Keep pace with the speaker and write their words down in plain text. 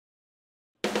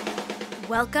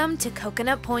Welcome to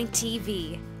Coconut Point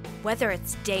TV. Whether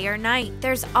it's day or night,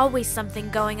 there's always something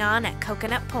going on at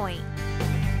Coconut Point.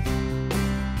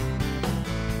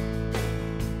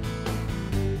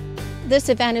 This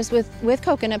event is with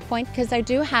Coconut Point because I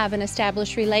do have an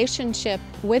established relationship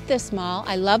with this mall.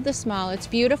 I love this mall. It's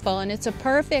beautiful and it's a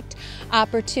perfect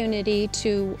opportunity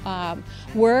to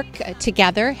work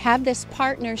together, have this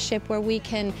partnership where we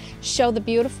can show the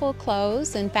beautiful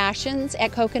clothes and fashions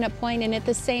at Coconut Point and at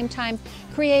the same time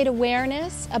create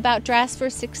awareness about Dress for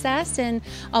Success and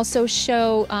also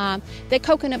show that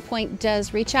Coconut Point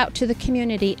does reach out to the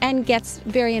community and gets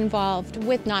very involved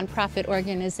with nonprofit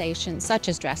organizations such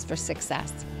as Dress for Success.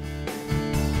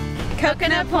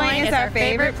 Coconut Point is our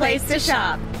favorite place to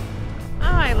shop. Oh,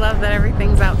 I love that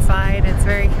everything's outside. It's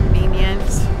very convenient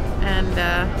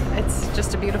and it's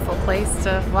just a beautiful place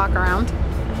to walk around.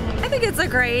 I think it's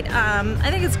great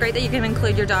that you can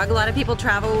include your dog. A lot of people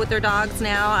travel with their dogs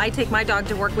now. I take my dog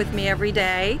to work with me every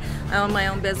day. I own my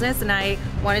own business and I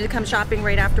wanted to come shopping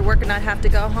right after work and not have to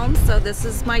go home, so this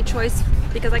is my choice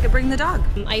because I could bring the dog.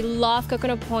 I love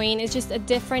Coconut Point. It's just a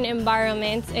different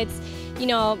environment. It's, you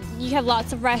know, you have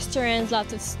lots of restaurants,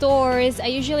 lots of stores. I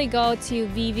usually go to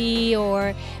Vivi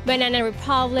or Banana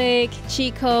Republic,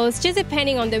 Chico's, just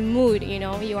depending on the mood, you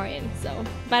know, you are in. So,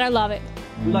 but I love it.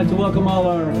 We'd like to welcome all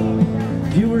our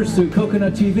viewers to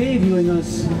Coconut TV, viewing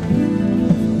us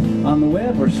on the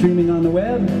web or streaming on the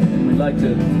web. And we'd like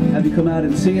to have you come out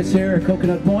and see us here at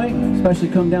Coconut Point, especially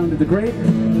come down to the Grape,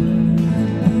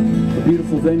 a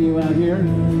beautiful venue out here.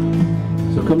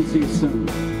 So come and see us soon.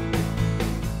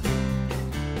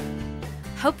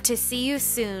 Hope to see you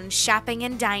soon shopping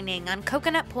and dining on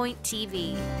Coconut Point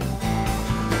TV.